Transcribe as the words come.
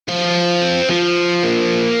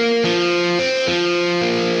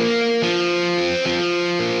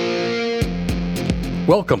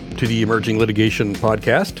Welcome to the Emerging Litigation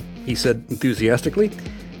Podcast, he said enthusiastically.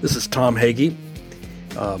 This is Tom Hagee,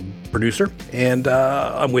 producer, and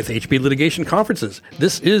I'm with HB Litigation Conferences.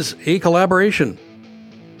 This is a collaboration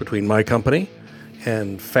between my company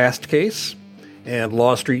and Fastcase and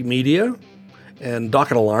Law Street Media and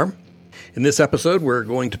Docket Alarm. In this episode, we're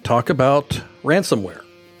going to talk about ransomware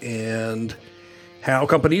and how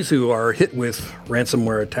companies who are hit with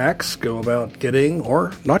ransomware attacks go about getting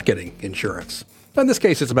or not getting insurance. In this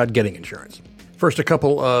case, it's about getting insurance. First, a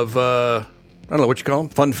couple of, I don't know what you call them,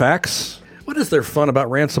 fun facts. What is there fun about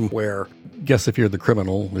ransomware? Guess if you're the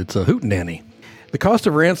criminal, it's a hootenanny. The cost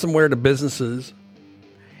of ransomware to businesses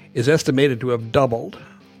is estimated to have doubled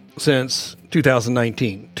since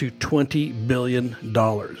 2019 to $20 billion.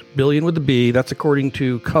 Billion with a B, that's according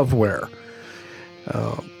to Covware.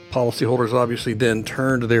 Policyholders obviously then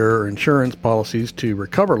turned their insurance policies to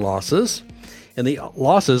recover losses. And the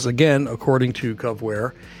losses, again, according to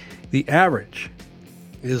Covware, the average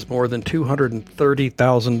is more than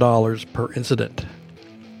 $230,000 per incident.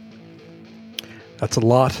 That's a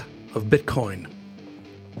lot of Bitcoin.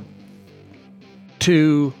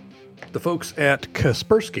 To the folks at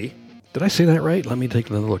Kaspersky, did I say that right? Let me take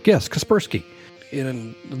another look. Yes, Kaspersky.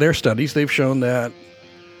 In their studies, they've shown that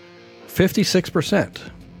 56%,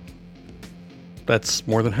 that's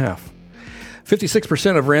more than half,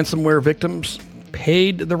 56% of ransomware victims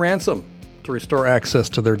paid the ransom to restore access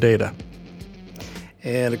to their data.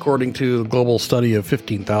 And according to a global study of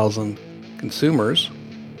 15,000 consumers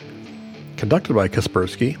conducted by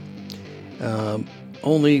Kaspersky,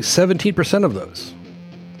 only 17% of those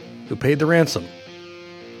who paid the ransom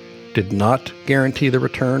did not guarantee the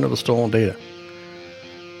return of the stolen data.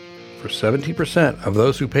 For 17% of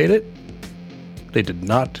those who paid it, they did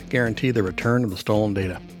not guarantee the return of the stolen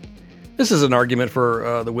data. This is an argument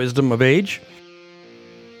for the wisdom of age.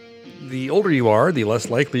 The older you are, the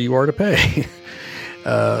less likely you are to pay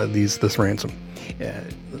this ransom.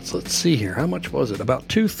 Let's see here. How much was it? About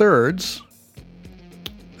 2/3.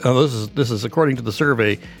 This is according to the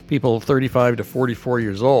survey. People 35 to 44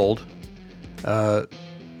 years old.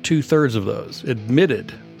 2/3 of those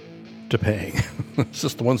admitted to paying. It's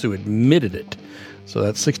just the ones who admitted it. So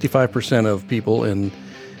that's 65% of people in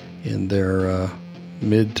their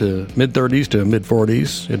mid 30s to mid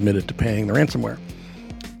 40s admitted to paying the ransomware.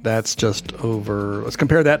 That's just over. Let's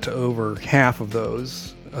compare that to over half of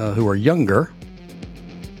those who are younger.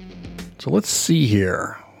 So let's see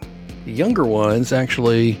here. The younger ones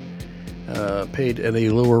actually paid at a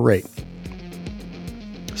lower rate.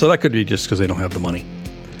 So that could be just because they don't have the money.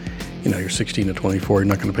 You know, you're 16 to 24, you're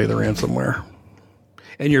not going to pay the ransomware.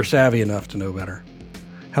 And you're savvy enough to know better.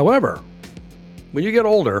 However, when you get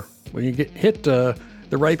older, when you hit the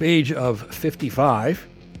ripe age of 55,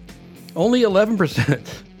 only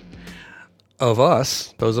 11% of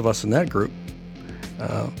us, those of us in that group,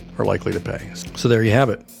 are likely to pay. So there you have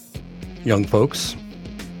it. Young folks,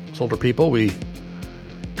 us older people, we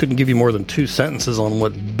couldn't give you more than 2 sentences on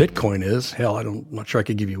what Bitcoin is. Hell, I'm not sure I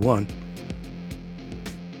could give you one.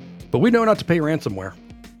 But we know not to pay ransomware.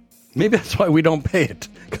 Maybe that's why we don't pay it,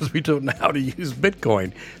 because we don't know how to use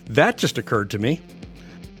Bitcoin. That just occurred to me.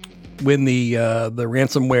 When the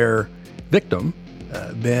ransomware victim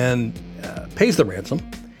then pays the ransom,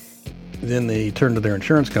 then they turn to their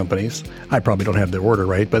insurance companies. I probably don't have the order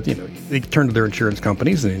right, but they turn to their insurance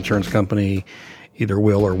companies, and the insurance company either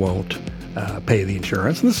will or won't pay the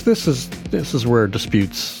insurance. And this is where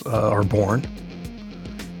disputes are born.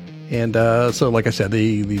 And so, like I said,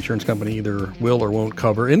 the insurance company either will or won't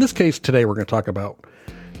cover. In this case today, we're going to talk about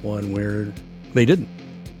one where they didn't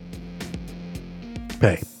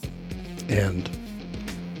pay. And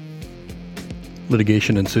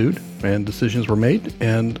litigation ensued, and decisions were made,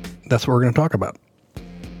 and that's what we're going to talk about.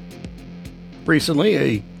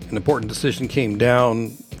 Recently, an important decision came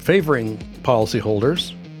down favoring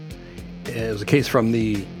policyholders. It was a case from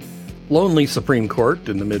the lonely Supreme Court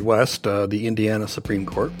in the Midwest, the Indiana Supreme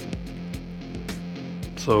Court.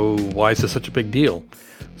 So why is this such a big deal?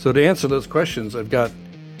 So to answer those questions, I've got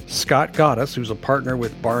Scott Gaddis, who's a partner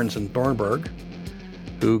with Barnes & Thornburg,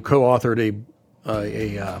 who co-authored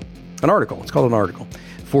an article. It's called an article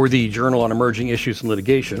for the Journal on Emerging Issues in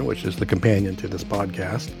Litigation, which is the companion to this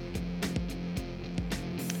podcast.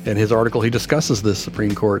 In his article, he discusses this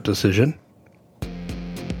Supreme Court decision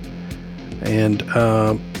and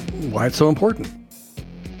why it's so important.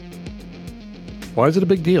 Why is it a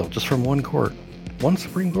big deal just from one court, one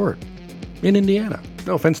Supreme Court in Indiana?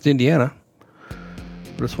 No offense to Indiana,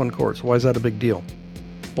 but it's one court. So why is that a big deal?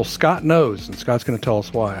 Well, Scott knows, and Scott's going to tell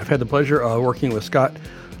us why. I've had the pleasure of working with Scott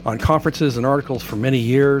on conferences and articles for many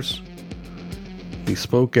years. He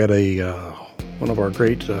spoke at a one of our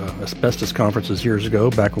great asbestos conferences years ago,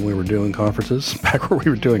 back when we were doing conferences, back where we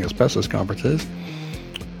were doing asbestos conferences.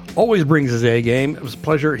 Always brings his A game. It was a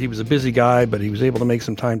pleasure. He was a busy guy, but he was able to make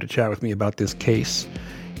some time to chat with me about this case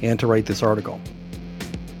and to write this article.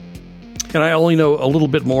 And I only know a little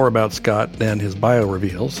bit more about Scott than his bio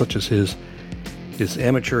reveals, such as his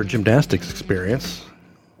amateur gymnastics experience.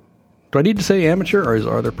 Do I need to say amateur, or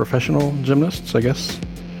are there professional gymnasts, I guess?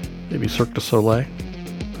 Maybe Cirque du Soleil?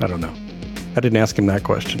 I don't know. I didn't ask him that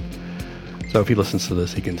question. So if he listens to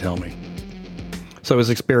this, he can tell me. So his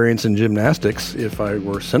experience in gymnastics, if I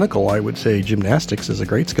were cynical, I would say gymnastics is a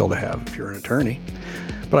great skill to have if you're an attorney.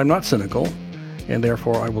 But I'm not cynical, and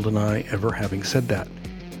therefore I will deny ever having said that.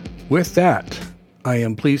 With that, I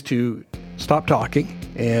am pleased to stop talking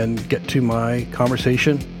and get to my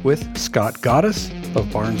conversation with Scott Goddess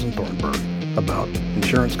of Barnes & Thornburg about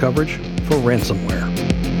insurance coverage for ransomware.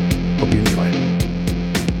 Hope you enjoy it.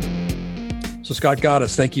 So Scott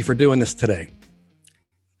Goddess, thank you for doing this today.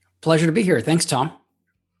 Pleasure to be here. Thanks, Tom.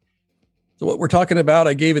 So what we're talking about,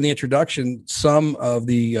 I gave in the introduction some of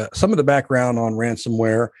the background on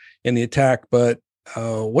ransomware and the attack, but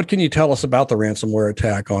what can you tell us about the ransomware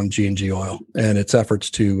attack on G&G Oil and its efforts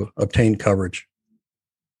to obtain coverage?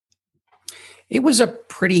 It was a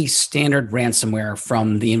pretty standard ransomware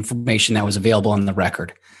from the information that was available on the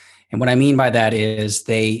record. And what I mean by that is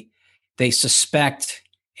they suspect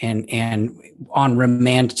and on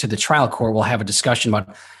remand to the trial court, we'll have a discussion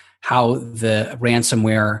about how the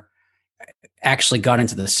ransomware actually got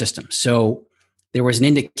into the system. So there was an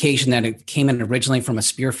indication that it came in originally from a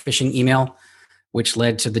spear phishing email, which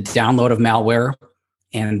led to the download of malware.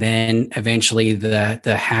 And then eventually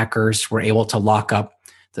the hackers were able to lock up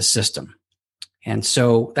the system. And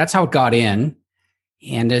so that's how it got in.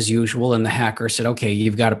 And as usual, and the hacker said, okay,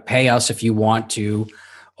 you've got to pay us if you want to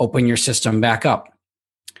open your system back up.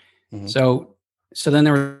 Mm-hmm. So then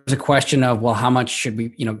there was a question of, well, how much should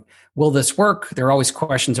we, will this work? There are always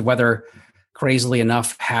questions of whether, crazily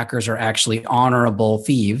enough, hackers are actually honorable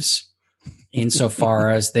thieves insofar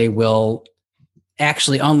as they will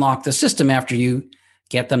actually unlock the system after you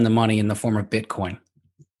get them the money in the form of Bitcoin.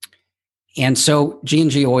 And so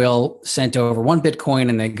G&G Oil sent over 1 Bitcoin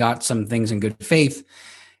and they got some things in good faith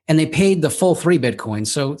and they paid the full 3 Bitcoins.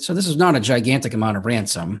 So this is not a gigantic amount of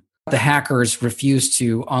ransom. The hackers refused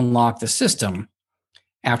to unlock the system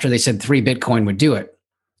after they said 3 Bitcoin would do it.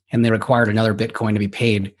 And they required another Bitcoin to be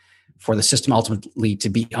paid for the system ultimately to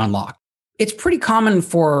be unlocked. It's pretty common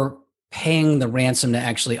for paying the ransom to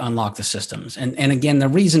actually unlock the systems. And again, the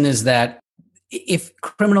reason is that if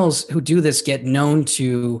criminals who do this get known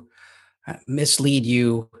to mislead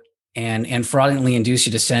you and fraudulently induce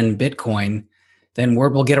you to send Bitcoin, then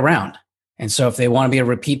word will get around. And so if they want to be a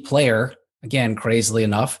repeat player, again, crazily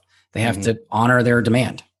enough, they have to honor their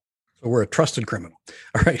demand. So we're a trusted criminal.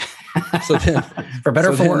 All right. So then, for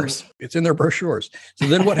better or for worse, it's in their brochures. So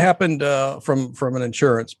then what happened from an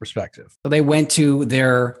insurance perspective? So they went to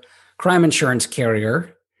their crime insurance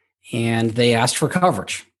carrier and they asked for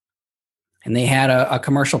coverage. And they had a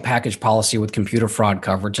commercial package policy with computer fraud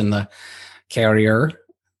coverage, and the carrier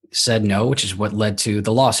said no, which is what led to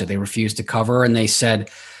the lawsuit. They refused to cover, and they said,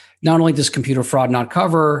 not only does computer fraud not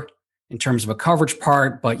cover in terms of a coverage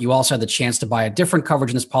part, but you also had the chance to buy a different coverage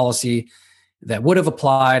in this policy that would have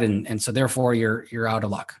applied, and so therefore you're out of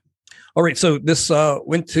luck. All right, so this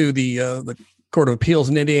went to the Court of Appeals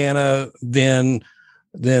in Indiana, then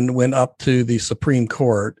went up to the Supreme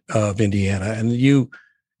Court of Indiana, and you,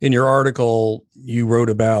 in your article, you wrote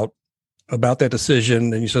about that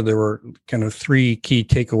decision, and you said there were kind of 3 key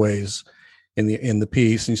takeaways in the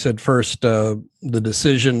piece. And you said first, the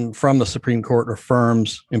decision from the Supreme Court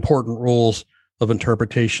affirms important rules of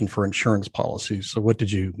interpretation for insurance policies. So what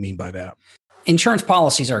did you mean by that? Insurance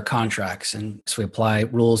policies are contracts, and so we apply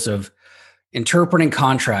rules of interpreting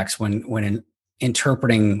contracts when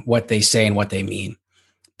interpreting what they say and what they mean.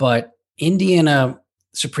 But Indiana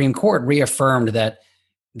Supreme Court reaffirmed that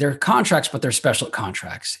they're contracts, but they're special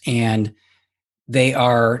contracts. And they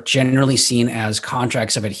are generally seen as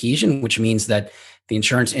contracts of adhesion, which means that the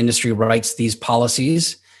insurance industry writes these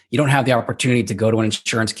policies. You don't have the opportunity to go to an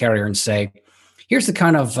insurance carrier and say, here's the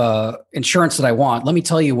kind of insurance that I want. Let me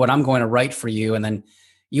tell you what I'm going to write for you. And then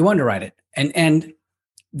you underwrite it. And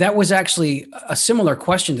that was actually a similar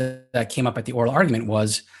question that came up at the oral argument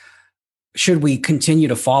was, should we continue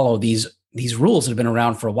to follow these rules that have been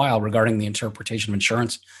around for a while regarding the interpretation of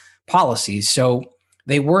insurance policies? So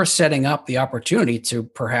they were setting up the opportunity to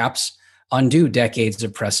perhaps undo decades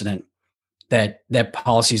of precedent that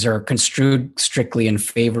policies are construed strictly in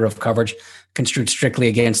favor of coverage, construed strictly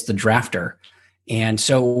against the drafter. And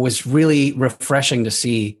so it was really refreshing to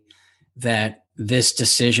see that this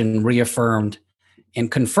decision reaffirmed and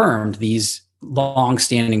confirmed these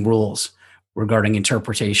long-standing rules regarding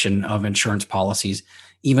interpretation of insurance policies,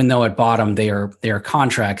 even though at bottom they are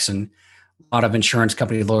contracts, and a lot of insurance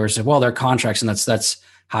company lawyers say, well, they're contracts and that's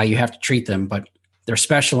how you have to treat them, but they're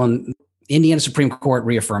special, and the Indiana Supreme Court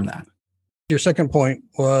reaffirmed that. Your second point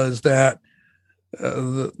was that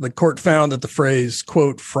the court found that the phrase,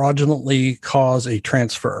 quote, fraudulently cause a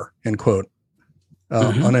transfer, end quote,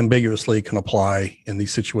 unambiguously can apply in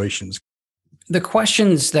these situations. The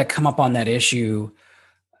questions that come up on that issue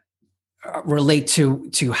relate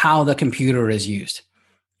to how the computer is used.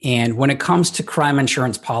 And when it comes to crime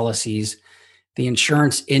insurance policies, the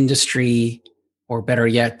insurance industry, or better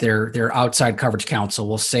yet, their outside coverage counsel,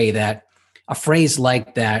 will say that a phrase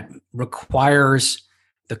like that requires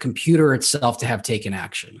the computer itself to have taken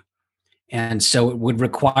action. And so it would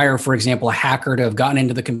require, for example, a hacker to have gotten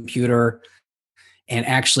into the computer and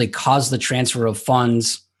actually caused the transfer of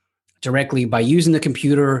funds directly by using the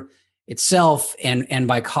computer itself, and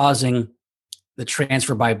by causing the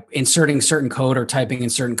transfer by inserting certain code or typing in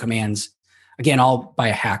certain commands, again, all by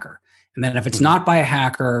a hacker. And then if it's not by a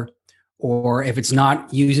hacker, or if it's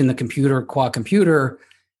not using the computer qua computer,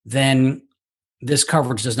 then this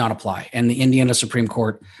coverage does not apply. And the Indiana Supreme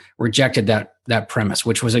Court rejected that premise,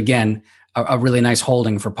 which was, again, a really nice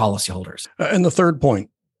holding for policyholders. And the third point,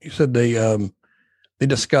 you said they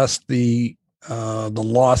discussed the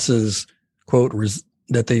losses, quote,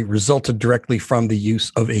 that they resulted directly from the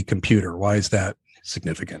use of a computer. Why is that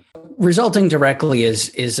significant? Resulting directly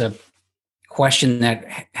is a question that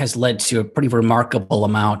has led to a pretty remarkable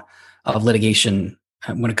amount of litigation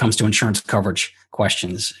when it comes to insurance coverage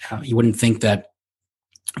questions. You wouldn't think that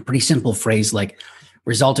a pretty simple phrase like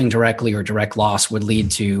resulting directly or direct loss would lead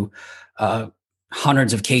to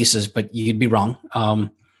hundreds of cases, but you'd be wrong.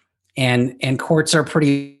 And courts are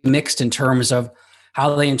pretty mixed in terms of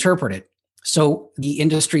how they interpret it. So the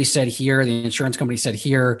industry said here, the insurance company said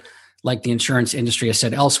here, like the insurance industry has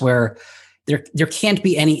said elsewhere, there can't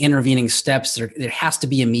be any intervening steps. There has to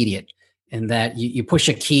be immediate, and that you push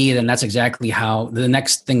a key, then that's exactly how the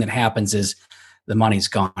next thing that happens is the money's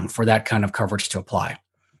gone for that kind of coverage to apply.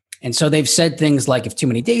 And so they've said things like if too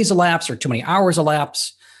many days elapse or too many hours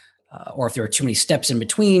elapse, or if there are too many steps in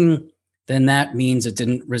between, then that means it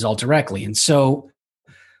didn't result directly. And so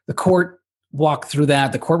the court walked through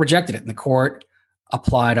that. The court rejected it, and the court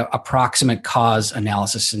applied a approximate cause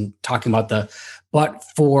analysis and talking about but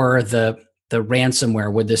for the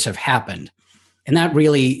ransomware, would this have happened? And that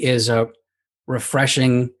really is a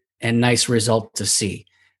refreshing and nice result to see.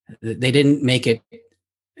 They didn't make it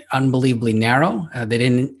unbelievably narrow. They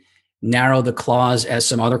didn't narrow the clause as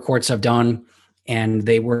some other courts have done. And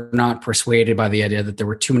they were not persuaded by the idea that there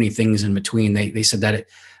were too many things in between. They said that,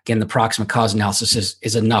 again, the proximate cause analysis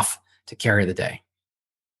is enough to carry the day.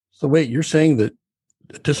 So wait, you're saying that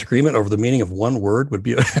a disagreement over the meaning of one word would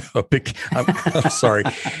be a big, I'm sorry.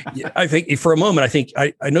 I think for a moment,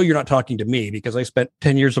 I know you're not talking to me, because I spent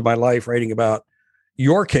 10 years of my life writing about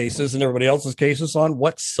your cases and everybody else's cases on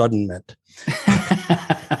what sudden meant.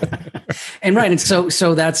 And right. And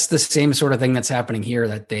so that's the same sort of thing that's happening here,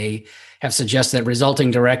 that they have suggested that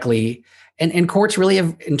resulting directly, and courts really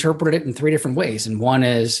have interpreted it in three different ways. And one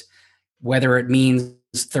is whether it means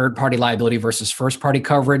third-party liability versus first-party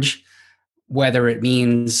coverage, whether it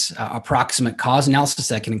means approximate cause analysis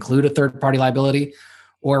that can include a third-party liability,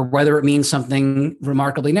 or whether it means something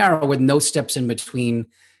remarkably narrow with no steps in between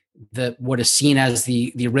what is seen as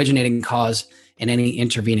the originating cause and any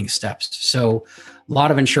intervening steps. So a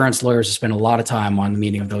lot of insurance lawyers have spent a lot of time on the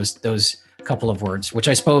meaning of those couple of words, which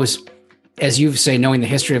I suppose, as you say, knowing the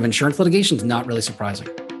history of insurance litigation is not really surprising.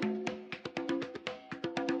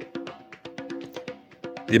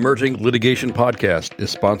 The Emerging Litigation Podcast is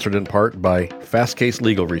sponsored in part by Fastcase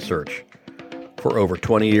Legal Research. For over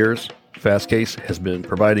 20 years, Fastcase has been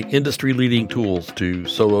providing industry-leading tools to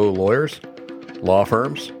solo lawyers, law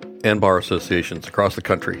firms, and bar associations across the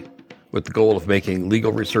country, with the goal of making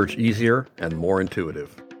legal research easier and more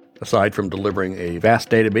intuitive. Aside from delivering a vast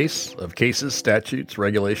database of cases, statutes,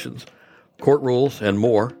 regulations, court rules, and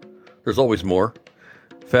more, there's always more.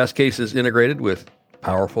 Fastcase is integrated with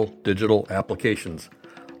powerful digital applications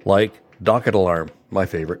like Docket Alarm, my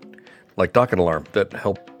favorite, like Docket Alarm, that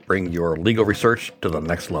help bring your legal research to the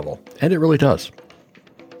next level. And it really does.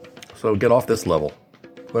 So get off this level.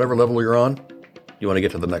 Whatever level you're on, you want to get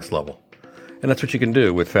to the next level. And that's what you can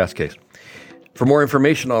do with Fastcase. For more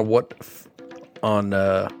information on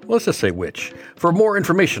let's just say which. For more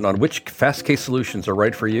information on which Fastcase solutions are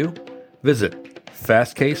right for you, visit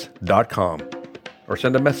fastcase.com or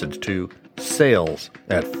send a message to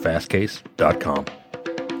sales@fastcase.com.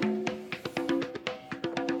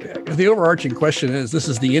 the overarching question is, this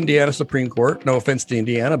is the Indiana Supreme Court. No offense to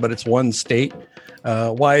Indiana, but it's one state.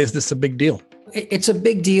 Why is this a big deal? It's a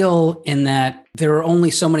big deal in that there are only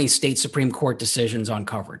so many state Supreme Court decisions on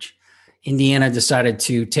coverage. Indiana decided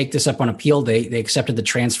to take this up on appeal. They accepted the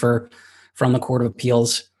transfer from the Court of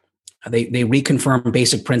Appeals. They reconfirmed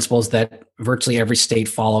basic principles that virtually every state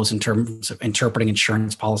follows in terms of interpreting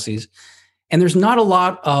insurance policies. And there's not a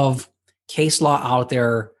lot of case law out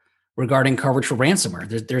there regarding coverage for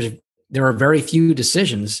ransomware. There are very few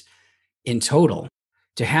decisions in total.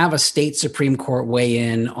 To have a state Supreme Court weigh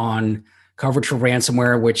in on coverage for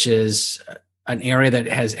ransomware, which is an area that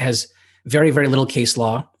has very, very little case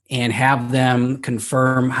law, and have them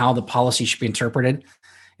confirm how the policy should be interpreted,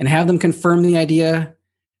 and have them confirm the idea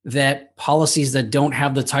that policies that don't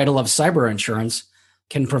have the title of cyber insurance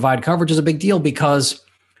can provide coverage is a big deal, because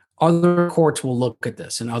other courts will look at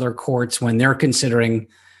this, and other courts, when they're considering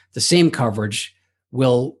the same coverage,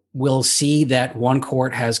 will see that one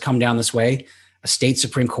court has come down this way, a state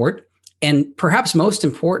Supreme Court. And perhaps most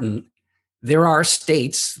important, there are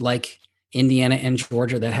states like Indiana and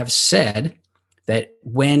Georgia that have said that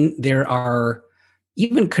when there are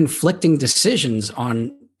even conflicting decisions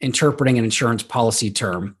on interpreting an insurance policy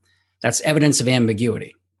term, that's evidence of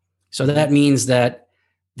ambiguity. So that means that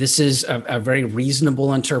this is a very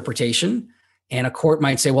reasonable interpretation. And a court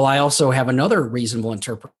might say, well, I also have another reasonable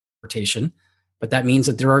interpretation, but that means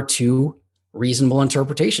that there are two reasonable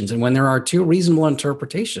interpretations. And when there are two reasonable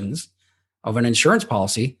interpretations of an insurance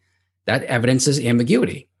policy, that evidence is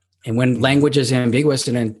ambiguity. And when language is ambiguous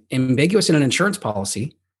in an insurance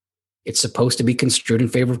policy, it's supposed to be construed in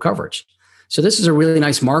favor of coverage. So this is a really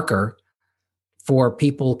nice marker for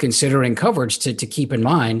people considering coverage to keep in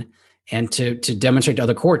mind, and to demonstrate to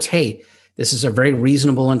other courts, hey, this is a very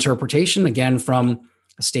reasonable interpretation, again, from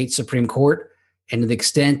a state Supreme Court. And to the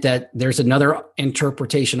extent that there's another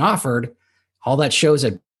interpretation offered, all that shows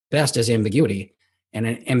at best is ambiguity. And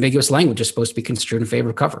an ambiguous language is supposed to be construed in favor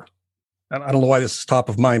of cover. I don't know why this is top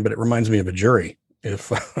of mind, but it reminds me of a jury.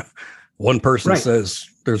 If one person says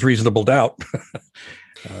there's reasonable doubt,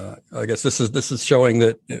 I guess this is showing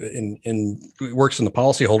that it works in the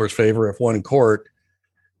policyholder's favor. If one court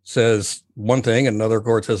says one thing and another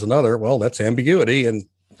court says another, well, that's ambiguity, and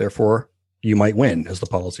therefore you might win as the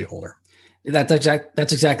policyholder. That's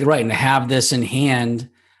exactly right. And to have this in hand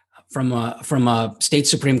from a state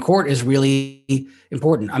Supreme Court is really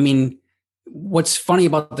important. I mean, what's funny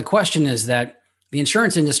about the question is that the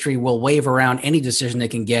insurance industry will wave around any decision they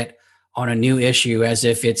can get on a new issue as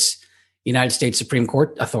if it's United States Supreme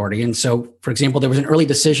Court authority. And so, for example, there was an early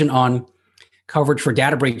decision on coverage for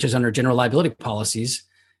data breaches under general liability policies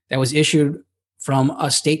that was issued from a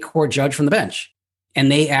state court judge from the bench.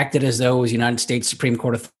 And they acted as though it was United States Supreme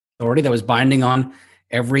Court authority that was binding on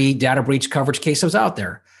every data breach coverage case that was out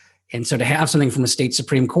there. And so to have something from a state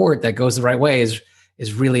Supreme Court that goes the right way is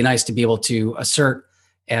really nice to be able to assert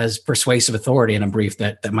as persuasive authority in a brief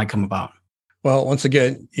that might come about. Well, once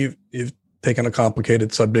again, you've taken a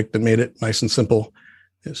complicated subject and made it nice and simple,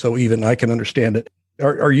 so even I can understand it.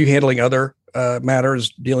 Are you handling other matters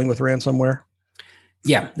dealing with ransomware?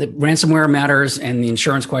 Yeah, the ransomware matters and the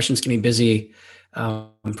insurance questions can be busy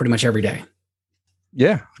pretty much every day.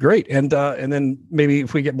 Yeah, great. And then maybe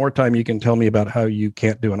if we get more time, you can tell me about how you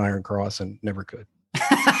can't do an iron cross and never could.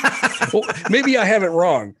 Well, maybe I have it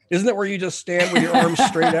wrong. Isn't it where you just stand with your arms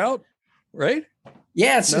straight out, right?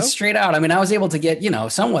 Yeah, it's straight out. I mean, I was able to get,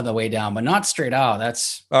 somewhat of the way down, but not straight out.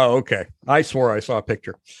 Oh, okay. I swore I saw a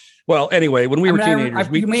picture. Well, anyway, when we were teenagers,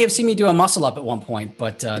 you may have seen me do a muscle up at one point,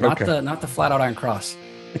 but not the flat out iron cross.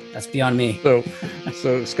 That's beyond me. So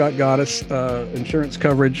Scott Goddess, insurance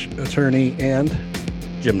coverage attorney and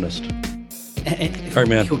gymnast. All right,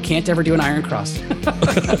 man. Who can't ever do an iron cross.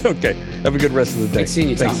 Okay. Have a good rest of the day. Thanks seeing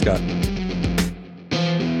you, Tom. Thanks, Scott.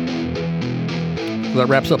 So that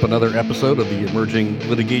wraps up another episode of the Emerging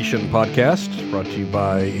Litigation Podcast, brought to you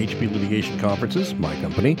by HP Litigation Conferences, my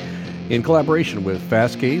company, in collaboration with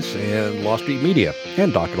Fastcase and Law Street Media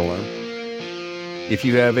and Docket Alarm. If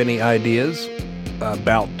you have any ideas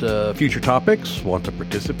about future topics, want to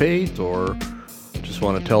participate, or just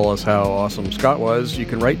want to tell us how awesome Scott was, you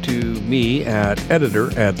can write to me at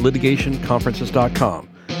editor@litigationconferences.com.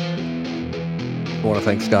 I want to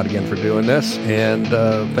thank Scott again for doing this, and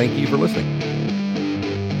thank you for listening.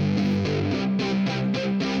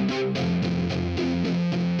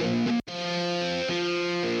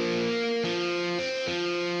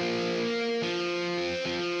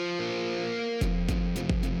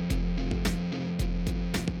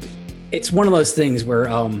 It's one of those things where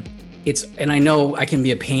and I know I can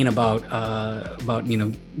be a pain about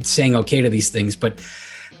saying okay to these things, but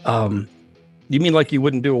You mean like you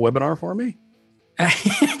wouldn't do a webinar for me? And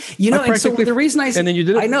so the reason and then you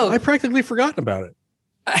did it. I know. I practically forgotten about it.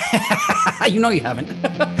 You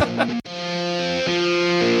haven't.